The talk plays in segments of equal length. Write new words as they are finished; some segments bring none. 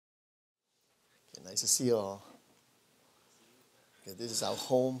Nice to see you all. Okay, this is our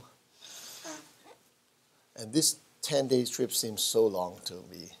home. And this 10-day trip seems so long to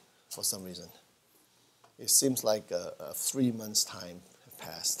me for some reason. It seems like a 3 months' time have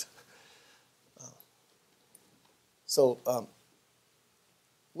passed.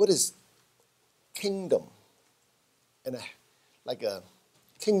 What is kingdom? And like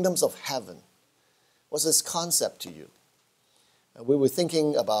kingdoms of heaven. What's this concept to you? And we were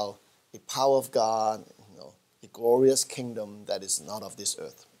thinking about the power of God, a glorious kingdom that is not of this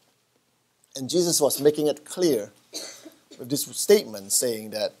earth. And Jesus was making it clear with this statement saying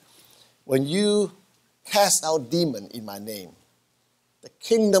that when you cast out demon in my name, the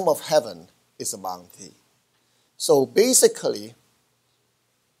kingdom of heaven is among thee. So basically,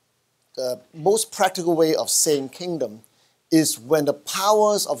 the most practical way of saying kingdom is when the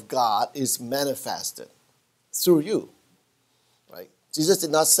powers of God is manifested through you, right? Jesus did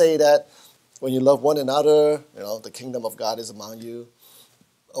not say that when you love one another, the kingdom of God is among you,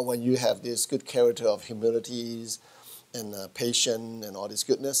 or when you have this good character of humility and patience and all this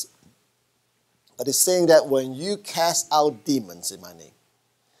goodness. But it's saying that when you cast out demons in my name,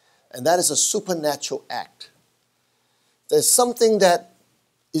 and that is a supernatural act. There's something that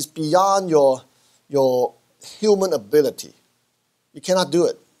is beyond your human ability. You cannot do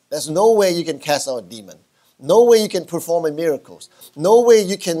it. There's no way you can cast out a demon. No way you can perform miracles. No way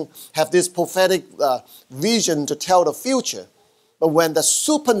you can have this prophetic vision to tell the future. But when the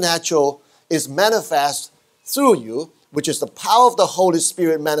supernatural is manifest through you, which is the power of the Holy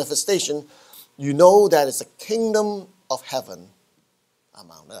Spirit manifestation, you know that it's a kingdom of heaven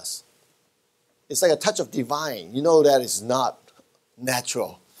among us. It's like a touch of divine. You know that it's not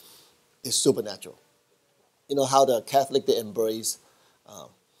natural. It's supernatural. You know how the Catholic, they embrace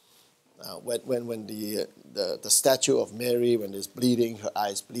when the statue of Mary, when it's bleeding, her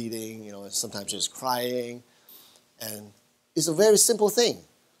eyes bleeding, and sometimes she's crying. And it's a very simple thing.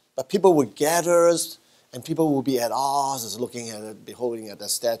 But people would gather and people will be at awe as looking at it, beholding at the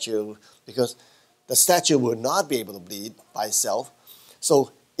statue, because the statue will not be able to bleed by itself.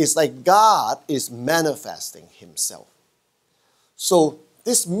 So it's like God is manifesting himself. So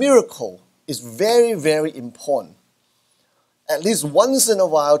this miracle is very, very important, at least once in a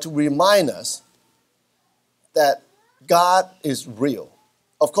while, to remind us that God is real.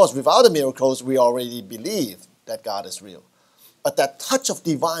 Of course, without the miracles, we already believe that God is real. But that touch of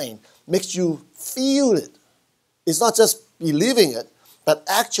divine makes you feel it. It's not just believing it, but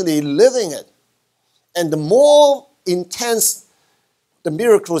actually living it. And the more intense the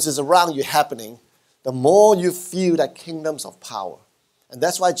miracles is around you happening, the more you feel that kingdoms of power. And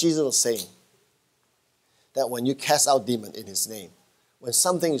that's why Jesus was saying that when you cast out demon in his name, when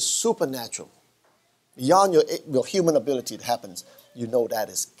something is supernatural, beyond your human ability it happens, you know that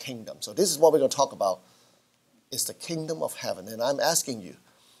is kingdom. So this is what we're going to talk about. It's the kingdom of heaven. And I'm asking you,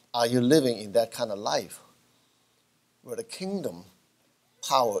 are you living in that kind of life where the kingdom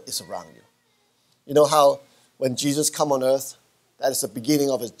power is around you? You know how when Jesus come on earth, that is the beginning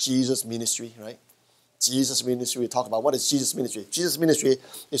of his Jesus ministry, right? Jesus ministry, we talk about what is Jesus ministry. Jesus ministry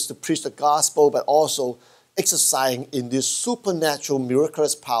is to preach the gospel, but also exercising in this supernatural,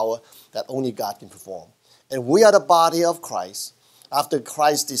 miraculous power that only God can perform. And we are the body of Christ. After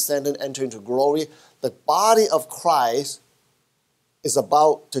Christ descended, entered into glory, the body of Christ is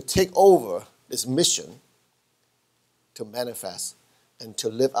about to take over this mission to manifest and to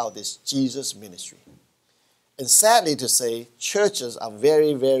live out this Jesus ministry. And sadly to say, churches are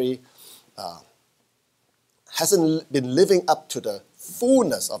very, very, hasn't been living up to the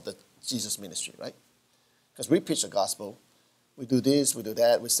fullness of the Jesus ministry, right? Because we preach the gospel, we do this, we do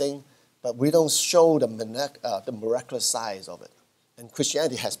that, we sing, but we don't show the miraculous side of it. And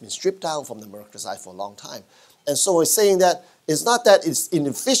Christianity has been stripped down from the miraculous side for a long time. And so we're saying that it's not that it's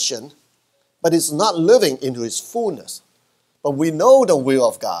inefficient, but it's not living into its fullness. But we know the will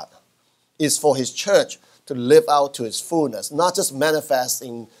of God is for his church to live out to its fullness, not just manifest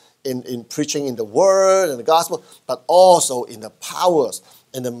in preaching in the word and the gospel, but also in the powers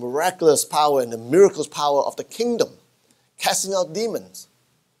and the miraculous power and the miracles power of the kingdom, casting out demons.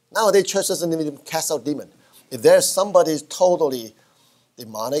 Nowadays, church doesn't even cast out demons. If there's somebody totally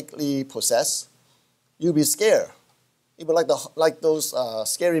demonically possessed, you'll be scared. Even like those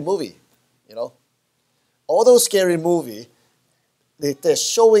scary movie, All those scary movie, they're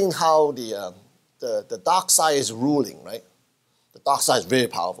showing how the dark side is ruling, right? The dark side is very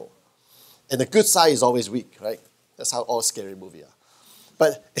powerful. And the good side is always weak, right? That's how all scary movies are.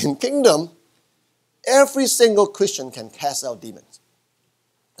 But in kingdom, every single Christian can cast out demons.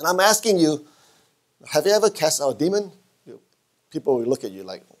 And I'm asking you, have you ever cast out a demon? People will look at you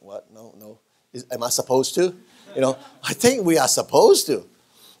like, what? No. Am I supposed to? I think we are supposed to.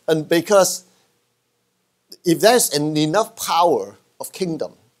 And because if there's enough power of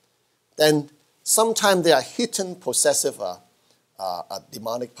kingdom, then sometimes there are hidden possessive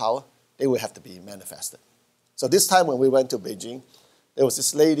demonic power. They will have to be manifested. So this time when we went to Beijing, there was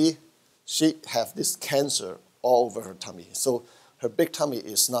this lady. She had this cancer all over her tummy. So her big tummy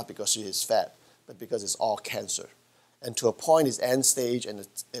is not because she is fat, but because it's all cancer. And to a point, it's end stage, and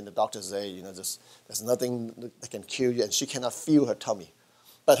the doctors say, there's nothing that can cure you, and she cannot feel her tummy.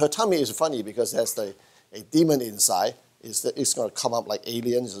 But her tummy is funny because there's a demon inside. It's going to come up like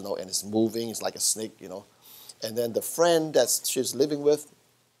aliens, and it's moving. It's like a snake, And then the friend that she's living with,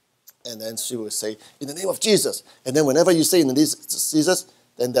 and then she will say, in the name of Jesus. And then whenever you say in the name of Jesus,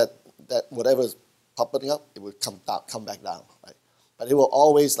 then that whatever is popping up, it will come back down, right? But it will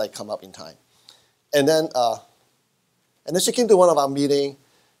always come up in time. And then she came to one of our meetings,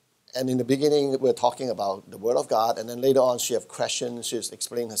 and in the beginning, we were talking about the Word of God, and then later on, she had questions. She was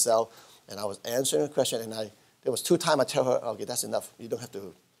explaining herself, and I was answering her question, and there was 2 times I tell her, okay, that's enough. You don't have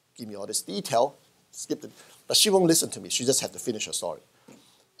to give me all this detail. Skip it. But she won't listen to me. She just had to finish her story.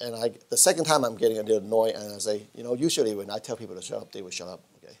 And the second time, I'm getting a little annoyed, and I say, usually when I tell people to shut up, they will shut up,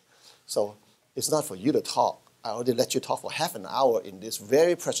 okay? So it's not for you to talk. I already let you talk for half an hour in this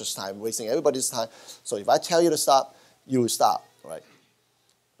very precious time, wasting everybody's time. So if I tell you to stop, you will stop, right?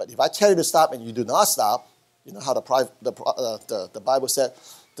 But if I tell you to stop and you do not stop, you know how the Bible said,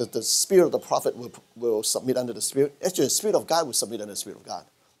 the spirit of the prophet will submit under the spirit. Actually, the spirit of God will submit under the spirit of God.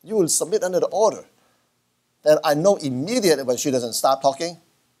 You will submit under the order. Then I know immediately when she doesn't stop talking,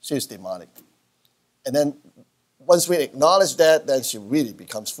 she's demonic. And then once we acknowledge that, then she really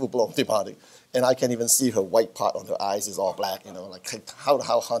becomes full-blown demonic. And I can even see her white part on her eyes is all black, like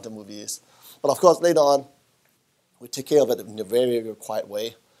how haunted movie is. But of course, later on, we take care of it in a very, very quiet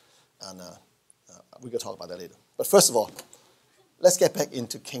way. And we're going to talk about that later. But first of all, let's get back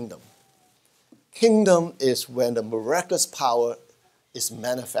into kingdom. Kingdom is when the miraculous power is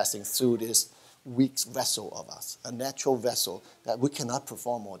manifesting through this weak vessel of us, a natural vessel that we cannot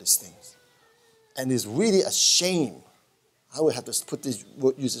perform all these things. And it's really a shame. I would have to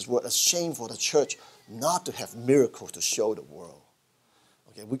use this word, a shame for the church not to have miracles to show the world.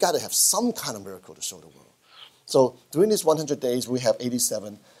 Okay, we got to have some kind of miracle to show the world. So during these 100 days, we have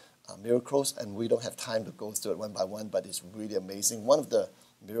 87 miracles, and we don't have time to go through it one by one, but it's really amazing. One of the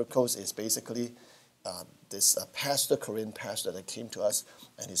miracles is basically this Korean pastor that came to us,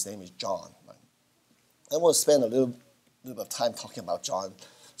 and his name is John. Right? I want to spend a little bit of time talking about John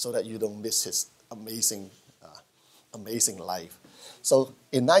so that you don't miss his amazing life. So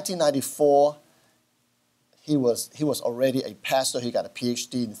in 1994, he was already a pastor. He got a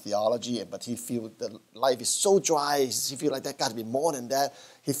PhD in theology, but he feel that life is so dry. He feel like that got to be more than that.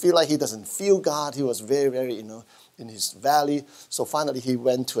 He feel like he doesn't feel God. He was very, very, in his valley. So finally, he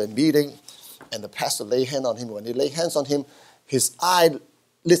went to a meeting, and the pastor laid hands on him. When he laid hands on him, his eyelid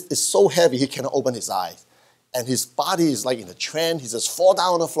is so heavy he cannot open his eyes, and his body is like in a trance. He just fall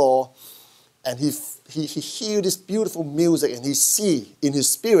down on the floor, and he hear this beautiful music, and he see in his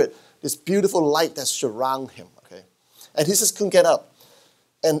spirit this beautiful light that surround him, okay? And he just couldn't get up.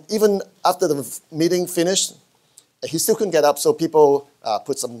 And even after the meeting finished, he still couldn't get up, so people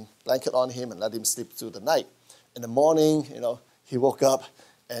put some blanket on him and let him sleep through the night. In the morning, he woke up,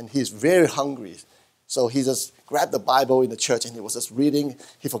 and he's very hungry. So he just grabbed the Bible in the church, and he was just reading.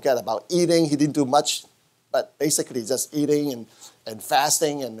 He forgot about eating. He didn't do much, but basically just eating and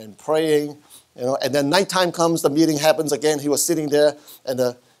fasting and praying, And then nighttime comes, the meeting happens again. He was sitting there,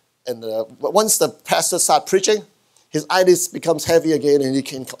 but once the pastor starts preaching, his eyelids becomes heavy again, and he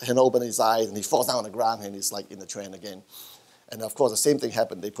can open his eyes, and he falls down on the ground, and he's like in the trance again. And of course, the same thing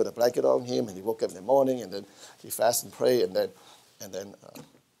happened. They put a blanket on him, and he woke up in the morning, and then he fasted and prayed,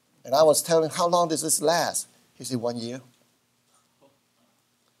 and I was telling him, how long does this last? He said, 1 year.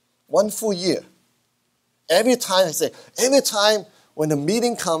 1 full year. Every time when the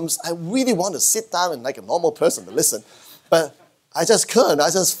meeting comes, I really want to sit down and like a normal person to listen, but I just couldn't. I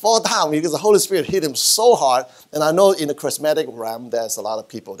just fall down because the Holy Spirit hit him so hard. And I know in the charismatic realm, there's a lot of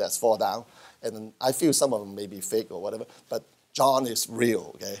people that fall down. And I feel some of them may be fake or whatever. But John is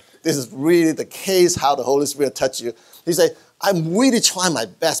real, okay? This is really the case how the Holy Spirit touched you. He said, I'm really trying my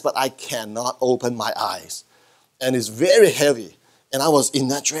best, but I cannot open my eyes. And it's very heavy. And I was in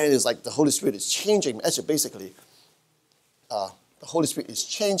that trance. It's like the Holy Spirit is changing. Actually, basically, the Holy Spirit is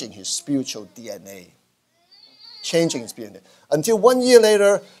changing his spiritual DNA. Changing his DNA. Until 1 year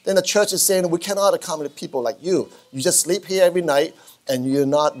later, then the church is saying, we cannot accommodate people like you. You just sleep here every night, and you're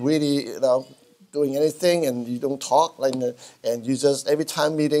not really, doing anything and you don't talk, and you just, every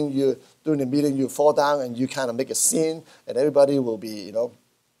time during the meeting, you fall down and you kind of make a scene, and everybody will be,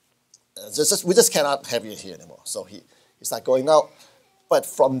 we just cannot have you here anymore. So he's not going out. But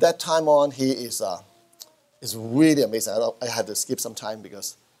from that time on, he is really amazing. I had to skip some time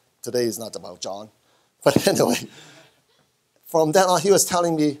because today is not about John. But anyway, from then on, he was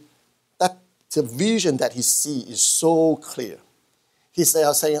telling me that the vision that he sees is so clear. He said, I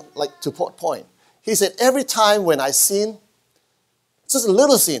was saying, like, to point. He said, every time when I sin, it's just a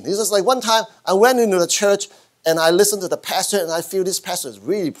little sin. He says, like, one time I went into the church and I listened to the pastor and I feel this pastor is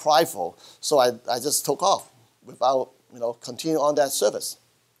really prideful. So I just took off without, continue on that service.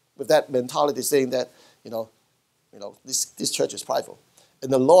 With that mentality saying that, this church is prideful.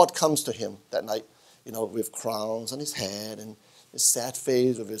 And the Lord comes to him that night, with crowns on his head and his sad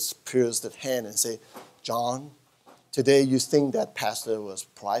face with his pierced hand and say, John, today you think that pastor was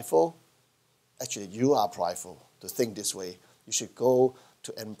prideful? Actually, you are prideful to think this way. You should go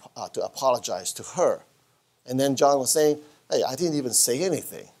to apologize to her. And then John was saying, hey, I didn't even say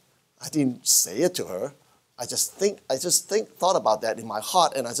anything. I didn't say it to her. I just thought about that in my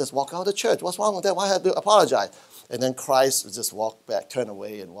heart, and I just walked out of the church. What's wrong with that? Why have to apologize? And then Christ would just walk back, turn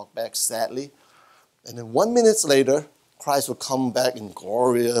away, and walk back sadly. And then 1 minute later, Christ will come back in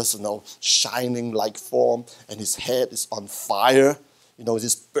glorious, shining like form, and his head is on fire,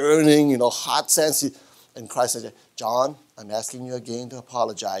 just burning, hot sense. And Christ said, John, I'm asking you again to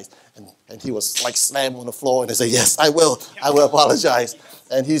apologize. And he was like slammed on the floor, and he said, yes, I will apologize.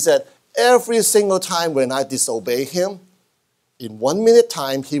 And he said, every single time when I disobey him, in 1 minute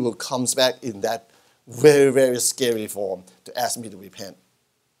time, he will come back in that very, very scary form to ask me to repent.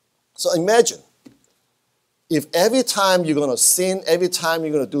 So imagine, if every time you're going to sin, every time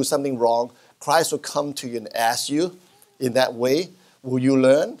you're going to do something wrong, Christ will come to you and ask you in that way, will you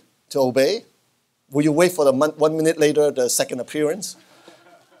learn to obey? Will you wait for 1 minute later, the second appearance?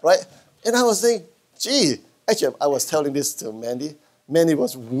 Right? And I was saying, actually, I was telling this to Mandy. Mandy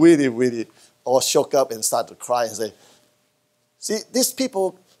was really, really all shook up and started to cry and say, see, these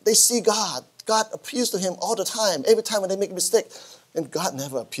people, they see God. God appears to him all the time, every time when they make a mistake. And God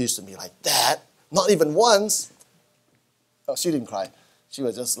never appears to me like that. Not even once. Oh, she didn't cry. She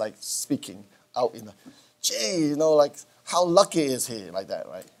was just like speaking out in like, how lucky is he? Like that,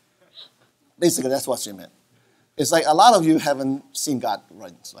 right? Basically, that's what she meant. It's like a lot of you haven't seen God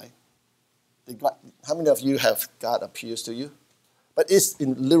once, right? How many of you have God appears to you? But it's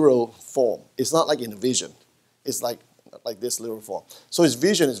in literal form. It's not like in a vision. It's like this literal form. So his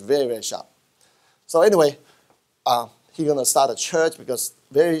vision is very, very sharp. So anyway, he's going to start a church because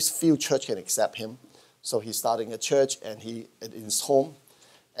very few church can accept him. So he's starting a church and in his home.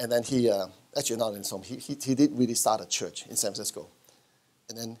 And then actually not in his home, he did really start a church in San Francisco.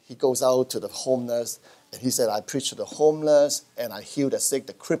 And then he goes out to the homeless and he said, I preach to the homeless and I heal the sick,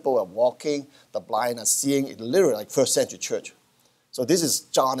 the crippled are walking, the blind are seeing. It literally like first century church. So this is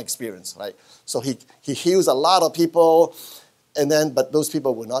John's experience, right? So he heals a lot of people. But those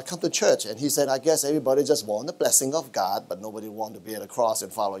people will not come to church. And he said, I guess everybody just want the blessing of God, but nobody want to be at the cross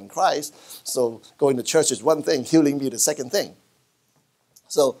and following Christ. So going to church is one thing, healing be the second thing.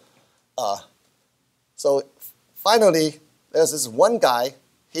 So finally, there's this one guy.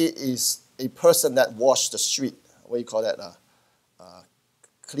 He is a person that washed the street. What do you call that?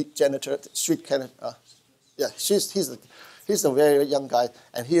 Janitor, street janitor. Yeah, he's a very young guy,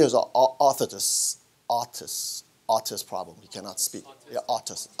 and he is an autistic problem. He cannot speak. Yeah,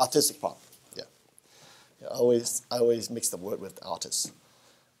 autistic problem. Yeah. I always mix the word with artist.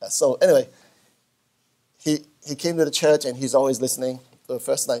 So anyway, he came to the church and he's always listening. The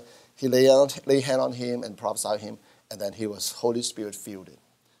first night he lay hand on him and prophesied him, and then he was Holy Spirit filled.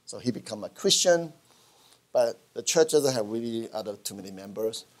 So he became a Christian, but the church doesn't have really too many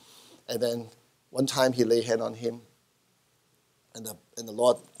members. And then one time he lay hand on him, and the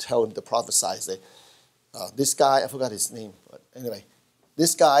Lord told him to prophesy. Say, this guy, I forgot his name, but anyway,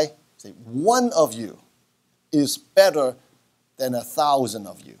 this guy, say, one of you is better than 1,000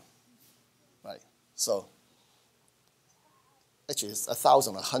 of you, right? So, actually, it's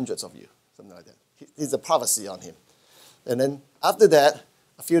 1,000 or hundreds of you, something like that. He's a prophecy on him. And then after that,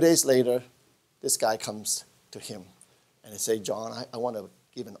 a few days later, this guy comes to him, and he said, John, I want to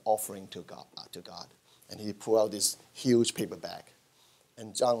give an offering to God. And he pulled out this huge paper bag.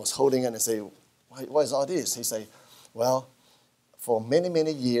 And John was holding it and said, what is all this? He said, well, for many,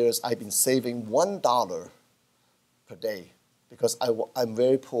 many years, I've been saving $1 per day because I'm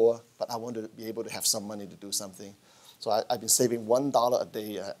very poor, but I want to be able to have some money to do something. So I've been saving $1 a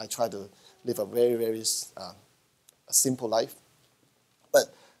day. I try to live a very, very simple life.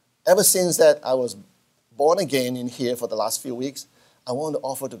 But Ever since that I was born again in here for the last few weeks, I want to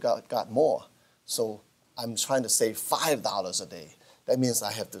offer to God more. So I'm trying to save $5 a day. That means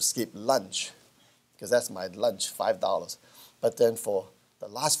I have to skip lunch, because that's my lunch, $5. But then for the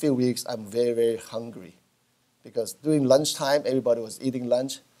last few weeks, I'm very, very hungry, because during lunchtime, everybody was eating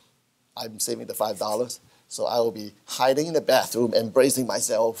lunch. I'm saving the $5. So I will be hiding in the bathroom, embracing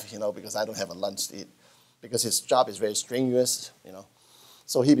myself, because I don't have a lunch to eat. Because his job is very strenuous,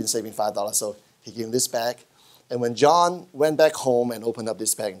 So he'd been saving $5, so he gave him this bag. And when John went back home and opened up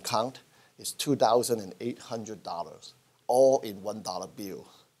this bag and count, it's $2,800, all in $1 bill.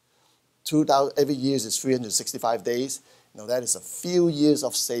 2,000 every year is 365 days. That is a few years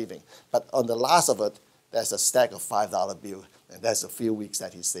of saving. But on the last of it, there's a stack of $5 bill, and that's a few weeks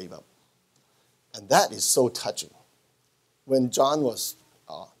that he saved up. And that is so touching. When John was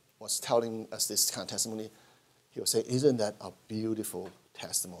telling us this kind of testimony, he would say, isn't that a beautiful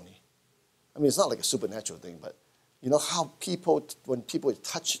testimony? I mean, it's not like a supernatural thing, but you know how when people are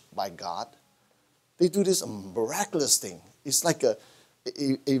touched by God, they do this miraculous thing. It's like a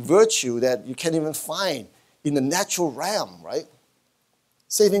virtue that you can't even find in the natural realm, right?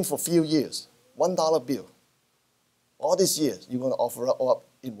 Saving for a few years, $1 bill. All these years, you're going to offer up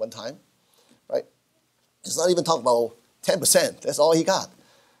in one time, right? It's not even talking about 10%. That's all he got.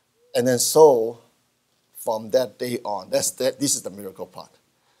 And then so, from that day on, this is the miracle part.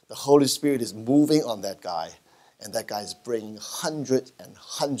 The Holy Spirit is moving on that guy, and that guy is bringing hundreds and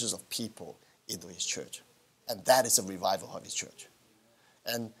hundreds of people into his church. And that is a revival of his church.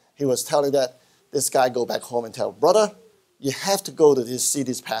 And he was telling that this guy go back home and tell, brother, you have to go to see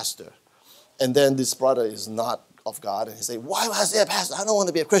this pastor. And then this brother is not of God, and he say, why was I say a pastor? I don't want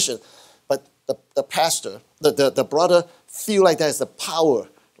to be a Christian. But the pastor, the brother feel like there's a power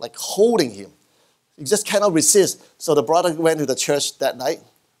like holding him. He just cannot resist. So the brother went to the church that night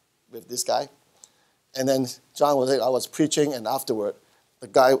with this guy. And then John was like, I was preaching, and afterward, the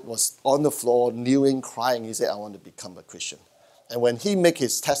guy was on the floor, kneeling, crying. He said, I want to become a Christian. And when he make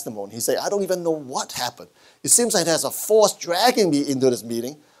his testimony, he said, I don't even know what happened. It seems like there's a force dragging me into this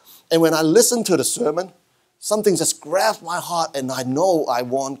meeting. And when I listened to the sermon, something just grabbed my heart, and I know I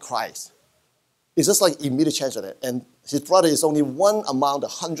want Christ. It's just like immediate change of that. And his brother is only one among the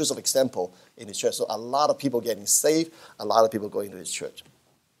hundreds of examples in his church. So a lot of people getting saved, a lot of people going to his church.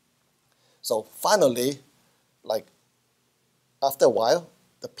 So finally, like after a while,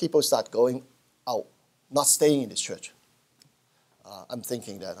 the people start going out, not staying in this church. I'm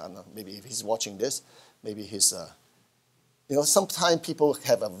thinking that, I don't know, maybe if he's watching this, maybe he's, sometimes people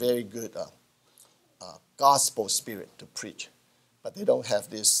have a very good gospel spirit to preach, but they don't have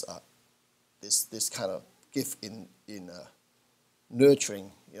this kind of gift in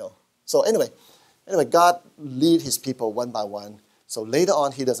nurturing, So anyway, God lead his people one by one. So later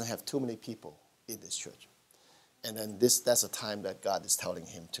on, he doesn't have too many people in this church. And then that's a time that God is telling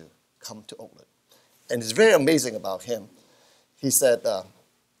him to come to Oakland. And it's very amazing about him. He said,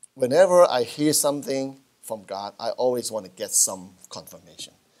 whenever I hear something from God, I always want to get some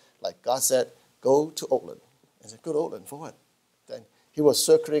confirmation. Like God said, go to Oakland. I said, go to Oakland for what? Then he was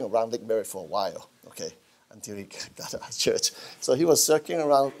circling around Lake Merritt for a while, until he got to our church. So he was circling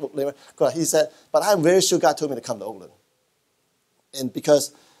around Lake Merritt. He said, but I'm very sure God told me to come to Oakland. And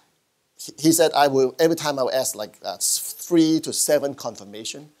because he said, every time I will ask 3 to 7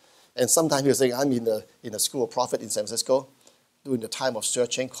 confirmation. And sometimes he was saying, I'm in the school of prophet in San Francisco, during the time of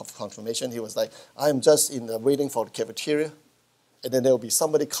searching confirmation. He was like, I'm just waiting for the cafeteria. And then there will be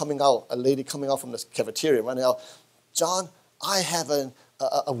somebody coming out, a lady coming out from the cafeteria, running out, John, I have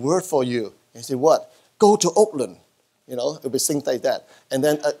a word for you. And he said, what? Go to Oakland. It'll be things like that. And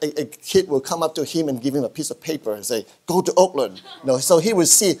then a kid will come up to him and give him a piece of paper and say, go to Oakland. So he will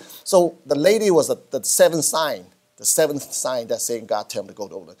see. So the lady was the seventh sign that's saying God tell him to go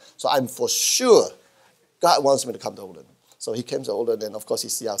to Oakland. So I'm for sure God wants me to come to Oakland. So he came to Oakland, and of course he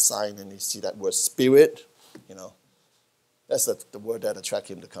see our sign, and he see that word spirit, That's the word that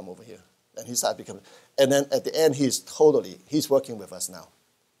attracted him to come over here. And he started becoming, and then at the end, he's working with us now.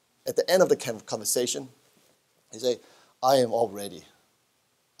 At the end of the conversation, he said, I am all ready.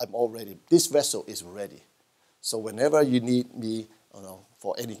 I'm all ready. This vessel is ready. So whenever you need me,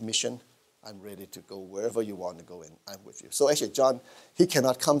 for any mission, I'm ready to go wherever you want to go, and I'm with you. So actually, John, he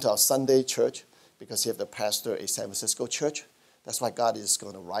cannot come to our Sunday church because he has to pastor a San Francisco church. That's why God is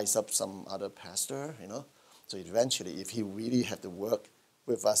going to rise up some other pastor, So eventually, if he really have to work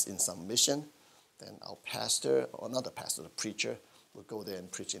with us in some mission, then our pastor, or not the pastor, the preacher, will go there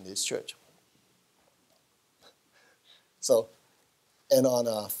and preach in his church. So, and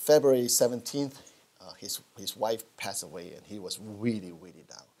on February 17th, his wife passed away, and he was really, really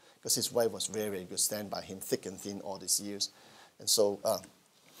down. because his wife was very, very good, stand by him thick and thin all these years. And so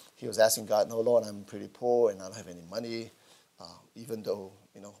he was asking God, no, Lord, I'm pretty poor and I don't have any money, even though,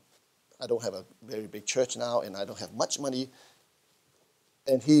 I don't have a very big church now and I don't have much money.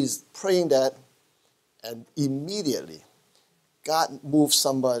 And he's praying that, and immediately God moved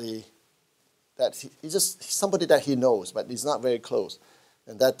somebody that somebody that he knows, but he's not very close.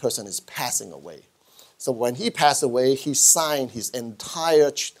 And that person is passing away. So when he passed away, he signed his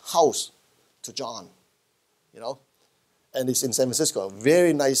entire house to John, And it's in San Francisco, a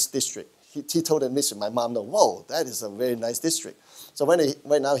very nice district. He told the district, my mom, whoa, that is a very nice district. So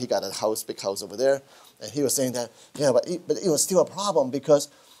right now he got a house, big house over there. And he was saying that, but it was still a problem because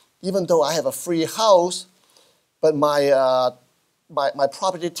even though I have a free house, but my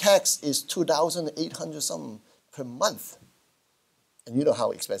property tax is $2,800 something per month. And you know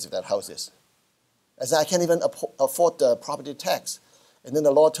how expensive that house is. I said, I can't even afford the property tax. And then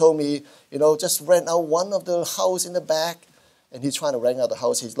the Lord told me, just rent out one of the house in the back. And he's trying to rent out the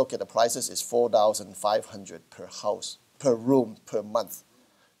house. He's looking at the prices. It's $4,500 per house, per room, per month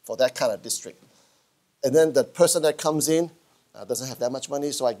for that kind of district. And then the person that comes in doesn't have that much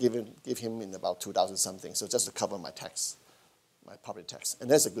money, so I give him in about $2,000 something, so just to cover my tax, my property tax.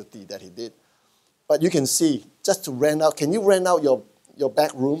 And that's a good deed that he did. But you can see, just to rent out, can you rent out your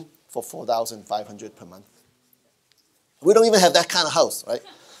back room for $4,500 per month? We don't even have that kind of house, right?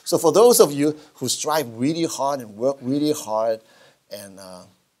 So for those of you who strive really hard and work really hard and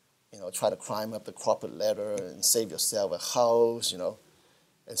try to climb up the corporate ladder and save yourself a house,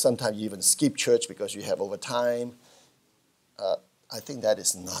 and sometimes you even skip church because you have overtime, I think that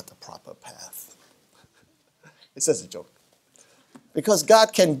is not the proper path. It's just a joke. Because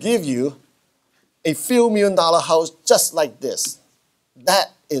God can give you a few $1 million house just like this.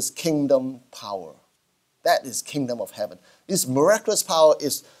 That is kingdom power. That is kingdom of heaven. This miraculous power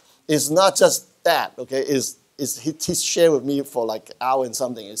is not just that, okay? He shared with me for like an hour and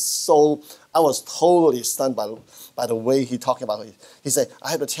something. I was totally stunned by the way he talked about it. He said,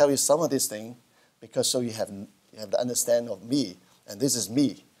 I have to tell you some of these things because so you have the understanding of me, and this is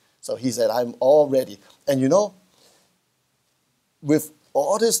me. So he said, I'm all ready. And with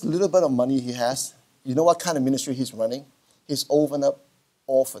all this little bit of money he has, you know what kind of ministry he's running? He's opened up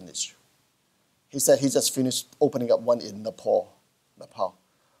orphanage. He said he just finished opening up one in Nepal,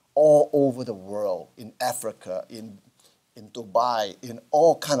 all over the world, in Africa, in Dubai, in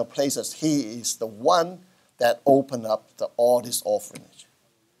all kind of places. He is the one that opened up all this orphanage.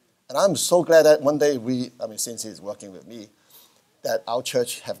 And I'm so glad that one day since he's working with me, that our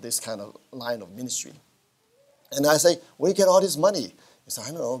church have this kind of line of ministry. And I say, where do you get all this money? He said,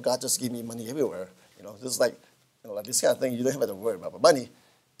 I don't know, God just give me money everywhere. Just like this kind of thing, you don't have to worry about money.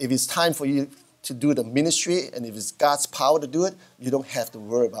 If it's time for you to do the ministry, and if it's God's power to do it, you don't have to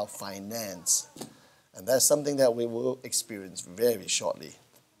worry about finance. And that's something that we will experience very shortly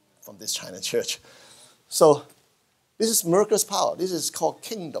from this China church. So this is miraculous power. This is called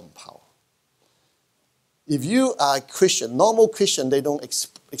kingdom power. If you are a Christian, normal Christian, they don't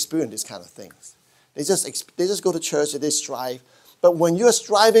experience these kind of things. They just go to church and they strive. But when you're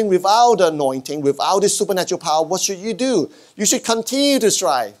striving without the anointing, without this supernatural power, what should you do? You should continue to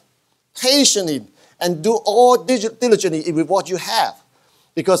strive patiently and do all diligently with what you have.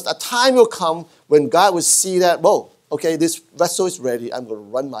 Because a time will come when God will see that, whoa, okay, this vessel is ready. I'm going to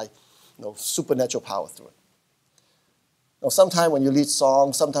run my supernatural power through it. Now, sometimes when you lead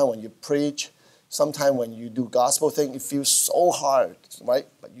songs, sometimes when you preach, sometimes when you do gospel thing, it feels so hard, right?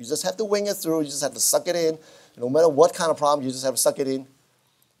 But you just have to wing it through. You just have to suck it in. No matter what kind of problem, you just have to suck it in.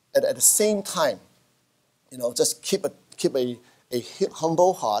 And at the same time, just keep a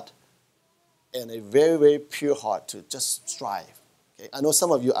humble heart and a very, very pure heart to just strive. Okay? I know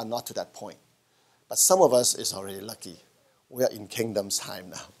some of you are not to that point, but some of us is already lucky. We are in kingdom's time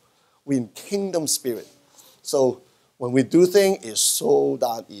now. We're in kingdom spirit. So when we do things, it's so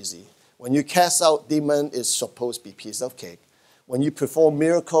darn easy. When you cast out demons, it's supposed to be a piece of cake. When you perform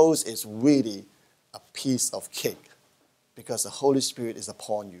miracles, it's really a piece of cake because the Holy Spirit is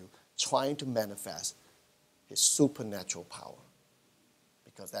upon you trying to manifest his supernatural power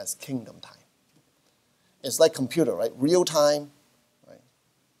because that's kingdom time. It's like computer, right? Real time, right?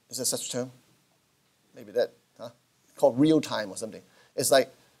 Is there such a term? Maybe that, called real time or something. It's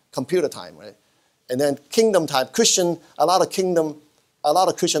like computer time, right? And then kingdom time. A lot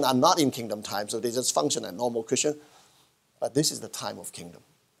of Christians are not in kingdom time, so they just function as normal Christian. But this is the time of kingdom.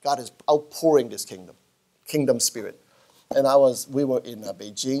 God is outpouring this kingdom spirit. And we were in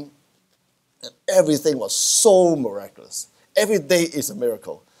Beijing, and everything was so miraculous. Every day is a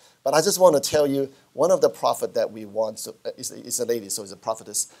miracle. But I just want to tell you, one of the prophet that we want is a lady, so it's a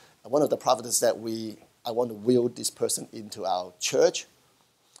prophetess. And one of the prophetess that I want to will this person into our church.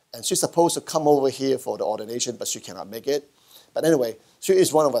 And she's supposed to come over here for the ordination, but she cannot make it. But anyway, she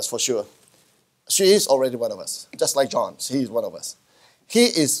is one of us for sure. She is already one of us, just like John. He is one of us. He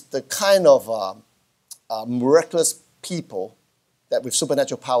is the kind of miraculous people that with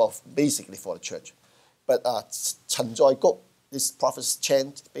supernatural power, basically for the church. But Chen Joy Gok, this prophet's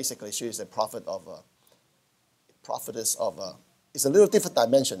Chen, basically she is a prophetess of. It's a little different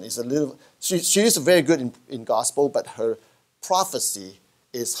dimension. It's a little. She is very good in gospel, but her prophecy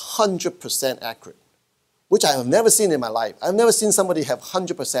is 100% accurate, which I have never seen in my life. I've never seen somebody have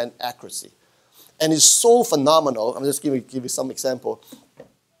 100% accuracy. And it's so phenomenal. I'm just give you some example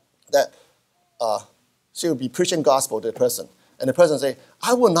that she will be preaching gospel to the person. And the person say,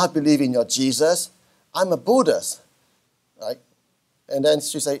 I will not believe in your Jesus. I'm a Buddhist. Right? And then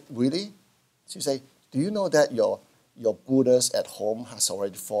she say, really? She say, do you know that your Buddhist at home has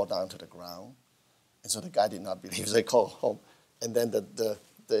already fallen down to the ground? And so the guy did not believe. So they call home. And then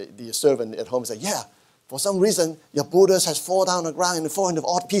the servant at home said, yeah, for some reason, your Buddhist has fallen down on the ground and fallen into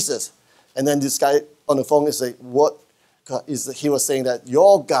odd pieces. And then this guy on the phone is like, what? He was saying that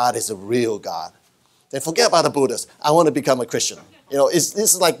your God is a real God. Then forget about the Buddhists. I want to become a Christian. You know,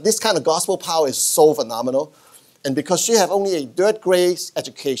 it's like this kind of gospel power is so phenomenal. And because she have only a third grade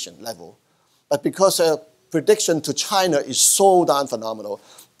education level, but because her prediction to China is so darn phenomenal,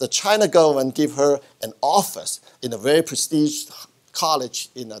 the China government give her an office in a very prestigious college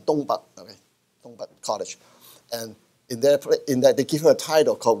in Dongbuk College. And in that they give her a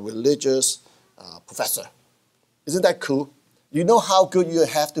title called religious professor. Isn't that cool? You know how good you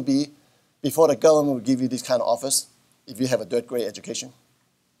have to be before the government will give you this kind of office if you have a third grade education,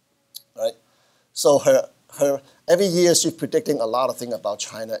 right? So her every year she's predicting a lot of things about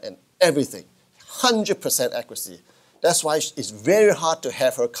China and everything, 100% accuracy. That's why it's very hard to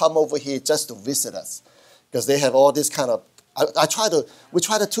have her come over here just to visit us, because they have all this kind of. We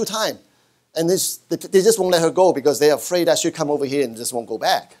tried it 2 times, and they just won't let her go because they're afraid that she'll come over here and just won't go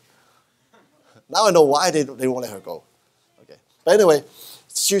back. Now I know why they won't let her go. Okay, but anyway,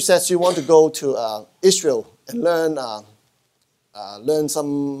 she said she wants to go to Israel and learn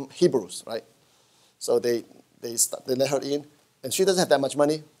some Hebrews, right? So they let her in, and she doesn't have that much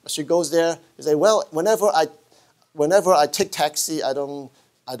money. But she goes there. They say, well, whenever I take taxi, I don't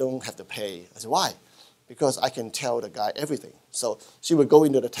have to pay. I said, why? Because I can tell the guy everything. So she would go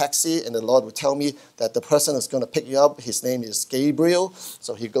into the taxi, and the Lord would tell me that the person is going to pick you up. His name is Gabriel.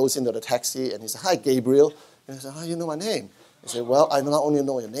 So he goes into the taxi, and he says, hi, Gabriel. And I said, how do you know my name? He said, well, I not only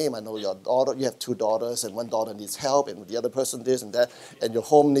know your name, I know your daughter. You have 2 daughters, and one daughter needs help, and the other person this and that, and your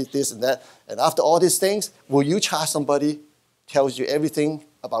home needs this and that. And after all these things, will you charge somebody, tells you everything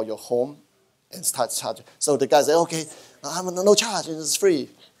about your home, and starts charging? So the guy said, okay, I'm no charge, it's free.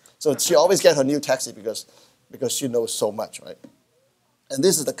 So she always gets her new taxi because she knows so much, right? And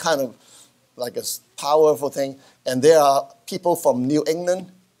this is the kind of like a powerful thing. And there are people from New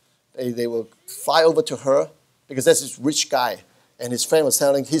England. They will fly over to her because there's this rich guy, and his friend was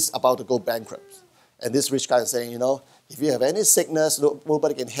telling he's about to go bankrupt. And this rich guy is saying, you know, if you have any sickness,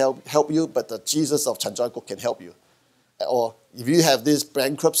 nobody can help you, but the Jesus of Chen Joy Guk can help you. Or if you have this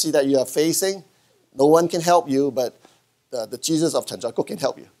bankruptcy that you are facing, no one can help you, but the Jesus of Chen Joy Guk can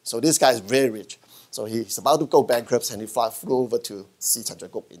help you. So this guy is very rich. So he's about to go bankrupt, and he flew over to see Chen Joy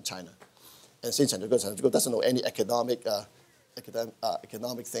Guk in China. And see Chen Joy Guk doesn't know any economic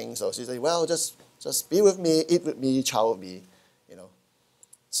things. So she said, well, just be with me, eat with me, chow with me, you know.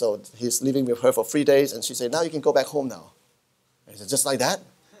 So he's living with her for 3 days, and she said, now you can go back home now. And he said, just like that?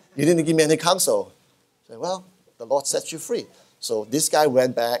 You didn't give me any counsel. She said, well, the Lord set you free. So this guy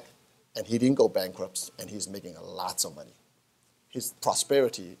went back, and he didn't go bankrupt, and he's making lots of money. His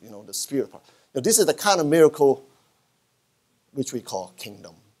prosperity, you know, the spirit. Now, this is the kind of miracle which we call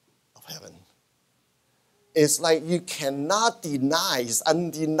kingdom of heaven. It's like you cannot deny, it's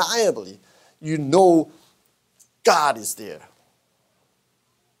undeniably, you know God is there.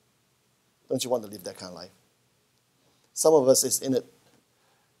 Don't you want to live that kind of life? Some of us is in it,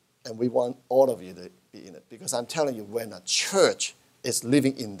 and we want all of you to be in it. Because I'm telling you, when a church is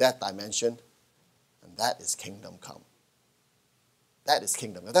living in that dimension, and that is kingdom come. That is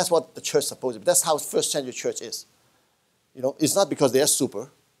kingdom. And that's what the church is supposed to be. That's how first century church is. You know, it's not because they're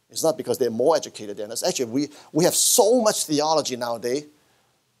super. It's not because they're more educated than us. Actually, we have so much theology nowadays.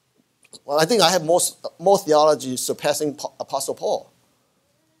 Well, I think I have more theology surpassing Apostle Paul.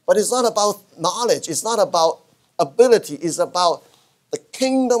 But it's not about knowledge. It's not about ability. It's about the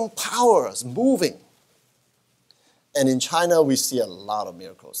kingdom powers moving. And in China, we see a lot of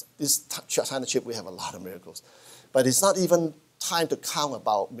miracles. This China trip, we have a lot of miracles. But it's not even time to count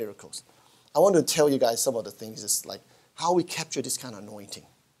about miracles. I want to tell you guys some of the things, is like how we capture this kind of anointing.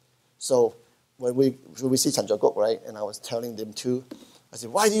 So when we see Chan Gok, right, and I was telling them too, I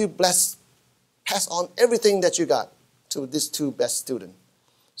said, why do you pass on everything that you got to these two best students?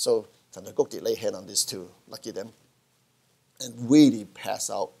 So Chan Gok did lay hand on these two, lucky them, and really pass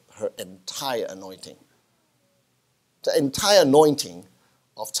out her entire anointing. The entire anointing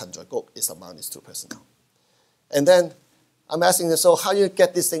of Chan Gok is among these two persons now. And then I'm asking them, so how you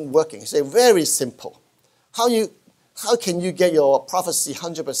get this thing working? He said, very simple. How can you get your prophecy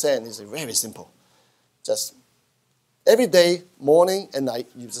 100%? He said, very simple. Just every day, morning and night,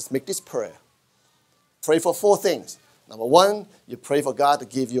 you just make this prayer. Pray for 4 things. Number 1, you pray for God to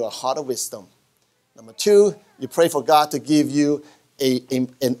give you a heart of wisdom. Number 2, you pray for God to give you an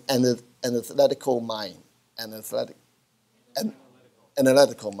analytical mind.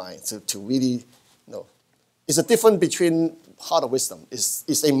 Analytical mind. To really, it's a difference between heart of wisdom.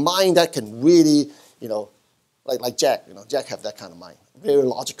 It's a mind that can really, like Jack. Jack have that kind of mind. Very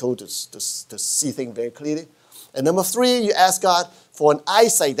logical to see things very clearly. And number 3, you ask God for an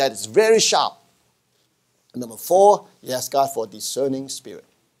eyesight that is very sharp. And number 4, you ask God for a discerning spirit.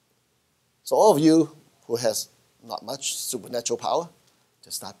 So all of you who has not much supernatural power,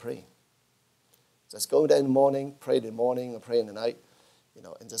 just start praying. Just go there in the morning, pray in the morning, or pray in the night,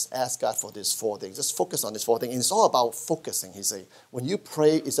 and just ask God for these 4 things. Just focus on these 4 things. And it's all about focusing, he said. When you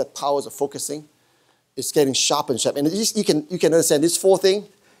pray, it's that powers of focusing. It's getting sharp and sharp. And you can understand this 4 thing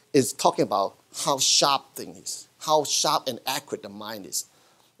is talking about how sharp thing is, how sharp and accurate the mind is.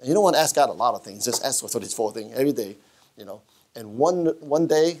 And you don't want to ask God a lot of things. Just ask for these 4 things every day, And one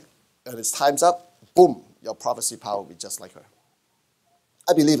day, when it's time's up, boom, your prophecy power will be just like her.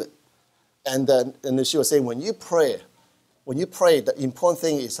 I believe it. And then she was saying, when you pray, the important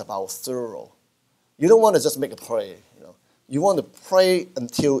thing is about thorough. You don't want to just make a prayer, You want to pray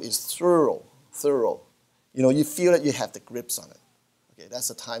until it's thorough. You feel that you have the grips on it. Okay,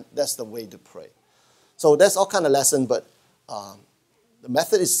 that's the way to pray. So that's all kind of lesson, but the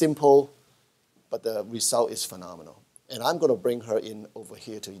method is simple, but the result is phenomenal. And I'm going to bring her in over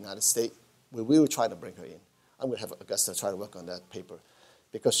here to the United States. We will try to bring her in. I'm going to have Augusta try to work on that paper.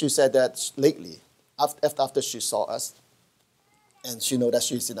 Because she said that lately, after she saw us, and she knows that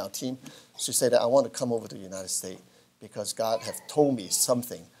she's in our team, she said that I want to come over to the United States because God have told me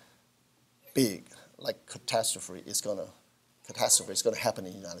something big, like catastrophe is going to happen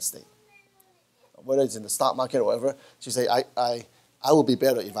in the United States. Whether it's in the stock market or whatever, she said, I will be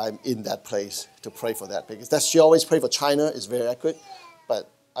better if I'm in that place to pray for that. Because she always pray for China, is very accurate. But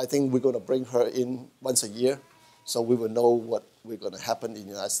I think we're going to bring her in once a year, so we will know what we're going to happen in the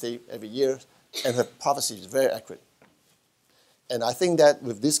United States every year. And her prophecy is very accurate. And I think that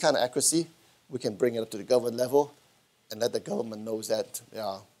with this kind of accuracy, we can bring it up to the government level and let the government know that there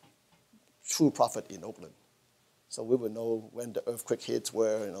are true prophet in Oakland. So we will know when the earthquake hits,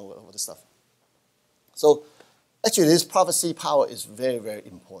 where, all this stuff. So actually, this prophecy power is very, very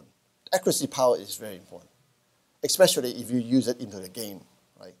important. Accuracy power is very important, especially if you use it into the game,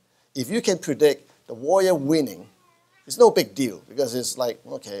 right? If you can predict the Warrior winning, it's no big deal because it's like,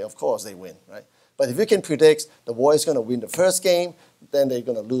 okay, of course they win, right? But if you can predict the Warriors going to win the first game, then they're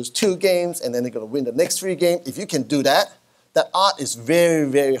going to lose 2 games, and then they're going to win the next 3 games. If you can do that, that art is very,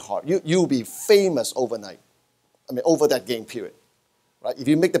 very hard. You'll be famous overnight. Over that game period, right? If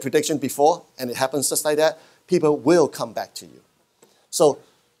you make the prediction before and it happens just like that, people will come back to you. So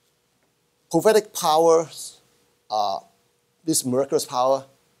prophetic powers, this miraculous power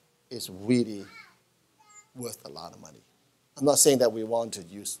is really worth a lot of money. I'm not saying that we want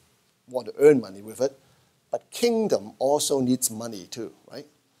to earn money with it, but kingdom also needs money too, right?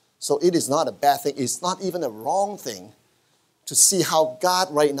 So it is not a bad thing. It's not even a wrong thing to see how God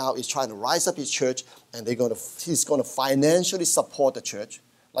right now is trying to rise up his church, and he's going to financially support the church,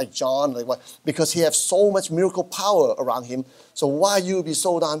 like John, because he has so much miracle power around him. So why you be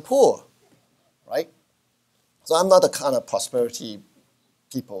so darn poor, right? So I'm not the kind of prosperity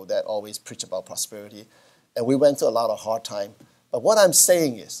people that always preach about prosperity, and we went through a lot of hard time. But what I'm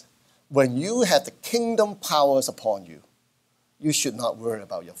saying is, when you have the kingdom powers upon you, you should not worry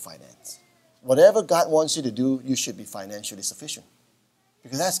about your finance. Whatever God wants you to do, you should be financially sufficient.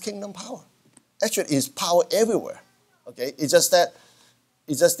 Because that's kingdom power. Actually, it's power everywhere. Okay? It's just that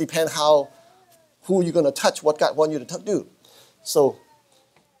it just depends who you're going to touch, what God wants you to do. So,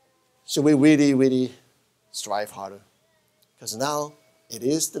 should we really, really strive harder? Because now it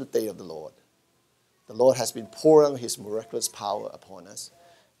is the day of the Lord. The Lord has been pouring his miraculous power upon us.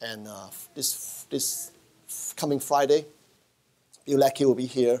 And this coming Friday, Bill Leckie will be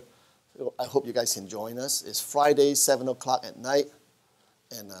here. I hope you guys can join us. It's Friday, 7 o'clock at night,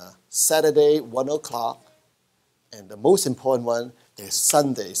 and Saturday, 1 o'clock. And the most important one is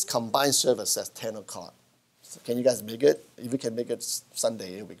Sundays, combined service at 10 o'clock. So can you guys make it? If you can make it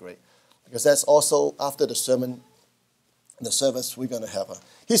Sunday, it'll be great. Because that's also after the sermon, the service we're going to have.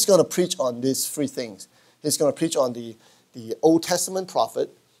 He's going to preach on these three things. He's going to preach on the Old Testament prophet,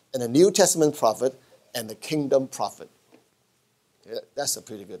 and the New Testament prophet, and the kingdom prophet. Yeah, that's a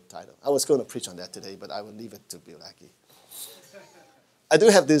pretty good title. I was going to preach on that today, but I will leave it to Bill Leckie. I do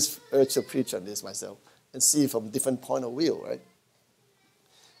have this urge to preach on this myself and see from different point of view, right?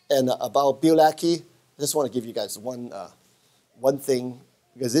 And about Bill Leckie, I just want to give you guys one thing,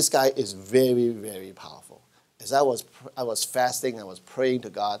 because this guy is very, very powerful. As I was fasting, I was praying to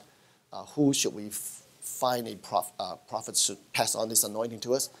God, who should we find a prophet should pass on this anointing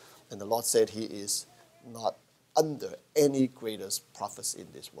to us? And the Lord said he is not under any greatest prophets in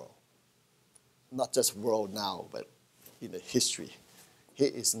this world. Not just world now, but in the history. He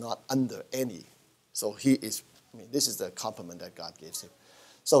is not under any. So he is, this is the compliment that God gives him.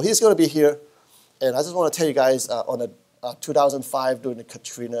 So he's going to be here. And I just want to tell you guys, on 2005, during the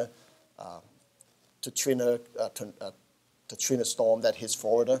Katrina storm that hit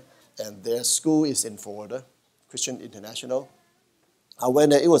Florida, and their school is in Florida, Christian International. I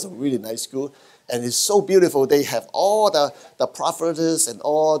went there. It was a really nice school, and it's so beautiful. They have all the prophetess and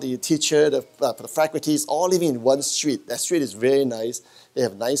all the teacher, the faculties, all living in one street. That street is very nice. They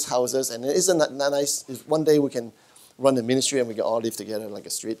have nice houses, and isn't that nice? One day we can run the ministry and we can all live together like a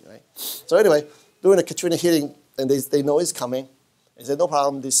street, right? So anyway, during the Katrina hitting, and they know it's coming. They said, no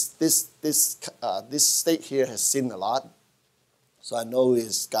problem. This state here has sinned a lot, so I know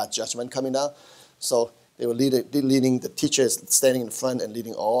it's God's judgment coming down. So they were leading the teachers standing in front and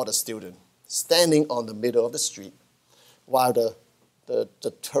leading all the students standing on the middle of the street while the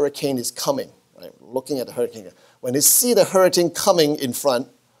hurricane is coming, right? Looking at the hurricane. When they see the hurricane coming in front,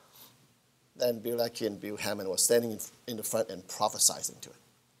 then Bill Leckie and Bill Hammond were standing in the front and prophesying to it.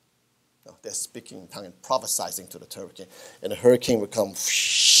 No, they're speaking in tongue and prophesying to the hurricane. And the hurricane would come and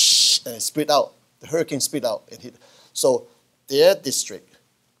it split out. The hurricane split out and hit. So their district,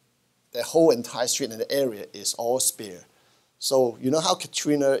 the whole entire street and the area is all spared. So you know how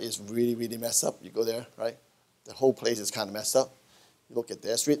Katrina is really, really messed up? You go there, right? The whole place is kind of messed up. You look at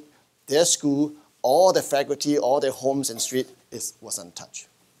their street, their school, all the faculty, all their homes and street was untouched.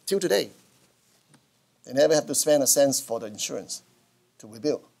 Till today. They never have to spend a cent for the insurance to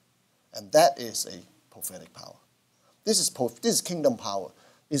rebuild. And that is a prophetic power. This is kingdom power.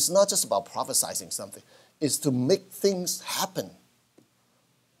 It's not just about prophesying something. It's to make things happen.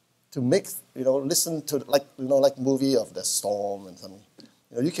 To make, listen to, like movie of the storm and something.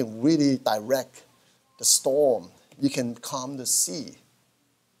 You can really direct the storm. You can calm the sea.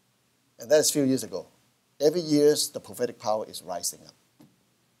 And that is a few years ago. Every year, the prophetic power is rising up.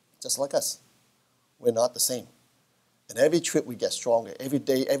 Just like us. We're not the same. And every trip we get stronger. Every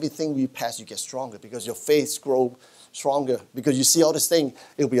day, everything we pass, you get stronger because your faith grows stronger. Because you see all this thing,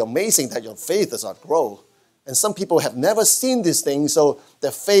 it'll be amazing that your faith does not grow. And some people have never seen this thing, so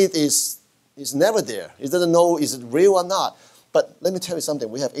their faith is never there. It doesn't know is it real or not. But let me tell you something.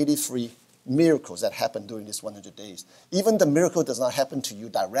 We have 83 miracles that happen during these 100 days. Even the miracle does not happen to you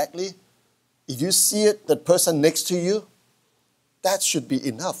directly. If you see it, the person next to you, that should be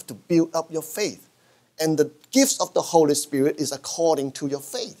enough to build up your faith. And the gifts of the Holy Spirit is according to your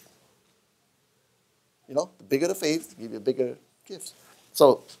faith. The bigger the faith, give you bigger gifts.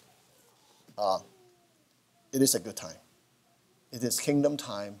 So, it is a good time. It is kingdom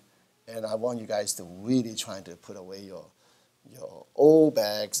time, and I want you guys to really try to put away your old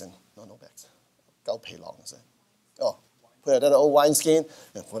bags and no bags. Put another old wineskin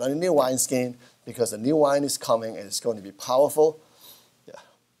and put on a new wineskin because the new wine is coming and it's going to be powerful. Yeah.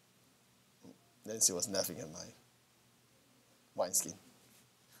 Then there was nothing in my wineskin.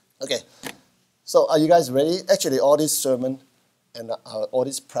 Okay. So are you guys ready? Actually, all this sermon and all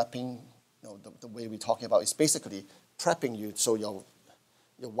this prepping, the way we're talking about is basically prepping you so your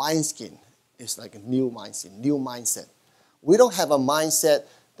wineskin is like a new wineskin, new mindset. We don't have a mindset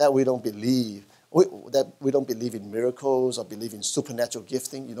that we don't believe. That we don't believe in miracles or believe in supernatural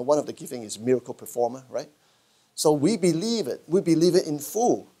gifting. One of the gifting is miracle performer, right? So we believe it. We believe it in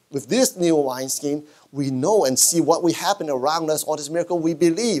full. With this new wineskin, we know and see what will happen around us, all this miracle. We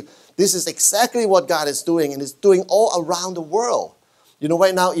believe this is exactly what God is doing, and is doing all around the world.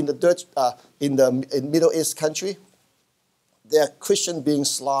 Right now in the Middle East country, there are Christians being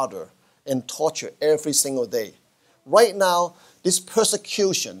slaughtered and tortured every single day. Right now, this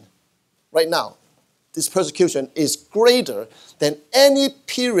persecution, right now, this persecution is greater than any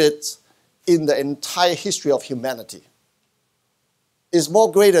period in the entire history of humanity. It's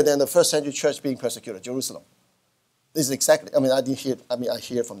more greater than the first century church being persecuted, Jerusalem. This is exactly, I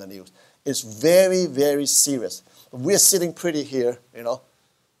hear from the news. It's very, very serious. We're sitting pretty here,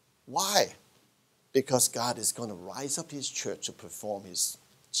 Why? Because God is going to rise up his church to perform his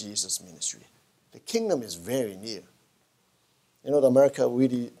Jesus ministry. The kingdom is very near. America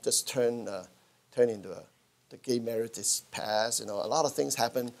really just turned into the gay marriage is passed. A lot of things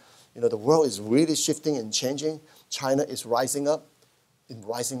happen. The world is really shifting and changing. China is rising up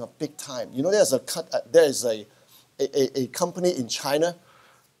big time. There is a company in China.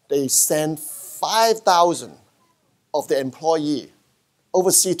 They send 5,000 of their employees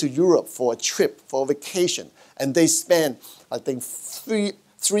overseas to Europe for a trip, for a vacation, and they spend, I think, $3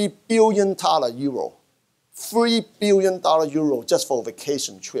 billion euro. $3 billion euro just for a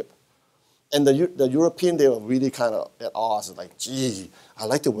vacation trip. And the European, they were really kind of at odds, like, gee, I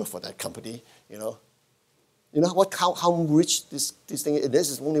like to work for that company, how rich this thing is. This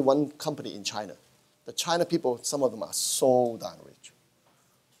is only one company in China. The China people, some of them are so darn rich.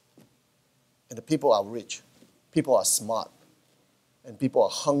 And the people are rich. People are smart. And people are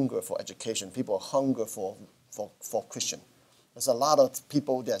hungry for education. People are hungry for Christian. There's a lot of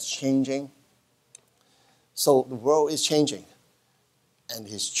people that's changing. So the world is changing. And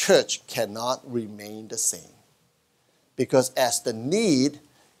his church cannot remain the same. Because as the need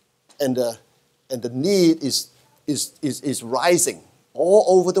and the need is rising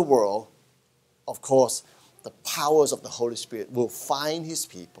all over the world, of course, the powers of the Holy Spirit will find his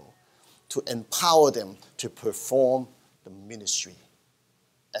people to empower them to perform the ministry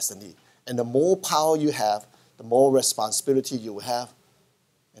as the need. And the more power you have, the more responsibility you will have,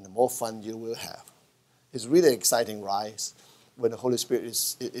 and the more fun you will have. It's really an exciting rise when the Holy Spirit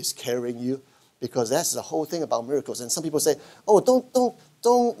is carrying you, because that's the whole thing about miracles. And some people say, oh,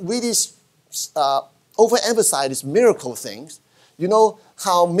 don't really overemphasize these miracle things. You know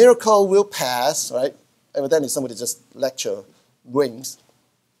how miracle will pass, right? Evidently somebody just lecture wings.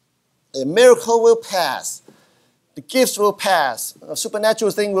 A miracle will pass. The gifts will pass. A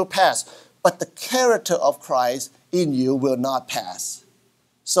supernatural thing will pass. But the character of Christ in you will not pass.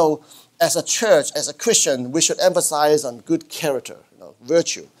 So as a church, as a Christian, we should emphasize on good character,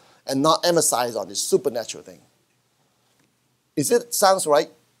 virtue, and not emphasize on this supernatural thing. Sounds right?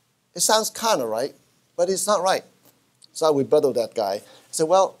 It sounds kind of right, but it's not right. So I rebutted that guy. I said,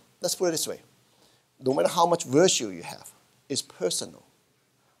 well, let's put it this way. No matter how much virtue you have, it's personal.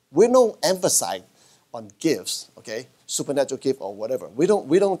 We don't emphasize on gifts, okay, supernatural gift or whatever. We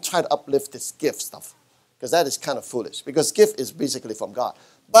don't try to uplift this gift stuff, because that is kind of foolish, because gift is basically from God.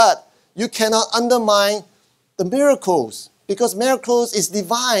 But you cannot undermine the miracles, because miracles is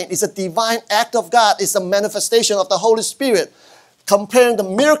divine. It's a divine act of God. It's a manifestation of the Holy Spirit. Comparing the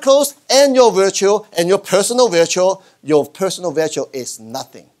miracles and your virtue and your personal virtue is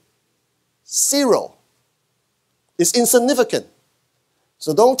nothing. Zero. It's insignificant.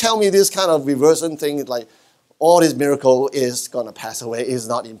 So don't tell me this kind of reversing thing like all this miracle is going to pass away, is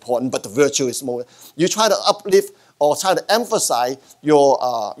not important, but the virtue is more. You try to uplift or try to emphasize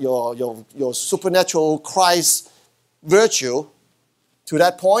your supernatural Christ virtue to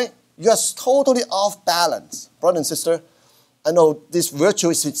that point, you are totally off balance. Brother and sister, I know this virtue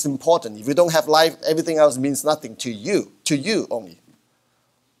is important. If you don't have life, everything else means nothing to you only.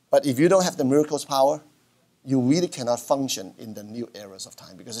 But if you don't have the miracles power, you really cannot function in the new eras of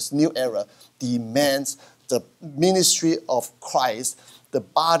time, because this new era demands the ministry of Christ, the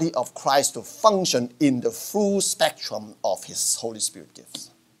body of Christ, to function in the full spectrum of his Holy Spirit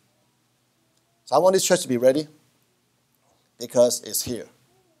gifts. So I want this church to be ready, because it's here.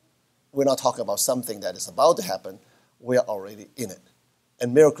 We're not talking about something that is about to happen. We are already in it.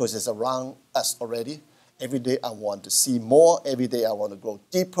 And miracles is around us already. Every day I want to see more. Every day I want to go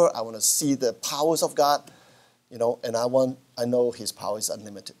deeper. I want to see the powers of God. And I know his power is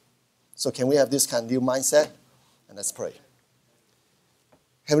unlimited. So can we have this kind of new mindset? And let's pray.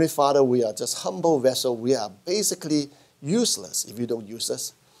 Heavenly Father, we are just humble vessels. We are basically useless if you don't use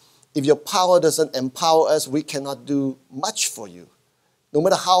us. If your power doesn't empower us, we cannot do much for you. No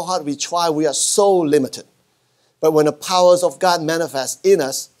matter how hard we try, we are so limited. But when the powers of God manifest in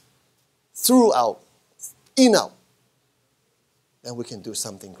us, throughout, in out, then we can do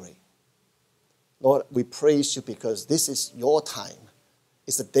something great. Lord, we praise you because this is your time.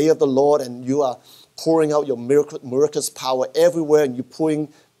 It's the day of the Lord, and you are pouring out your miraculous power everywhere, and you're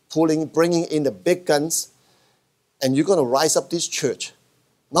bringing in the big guns, and you're going to rise up this church,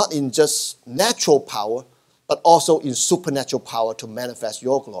 not in just natural power, but also in supernatural power to manifest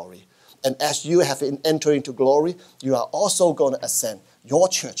your glory. And as you have entered into glory, you are also going to ascend your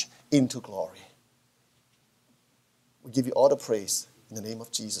church into glory. We give you all the praise. In the name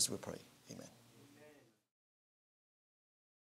of Jesus we pray.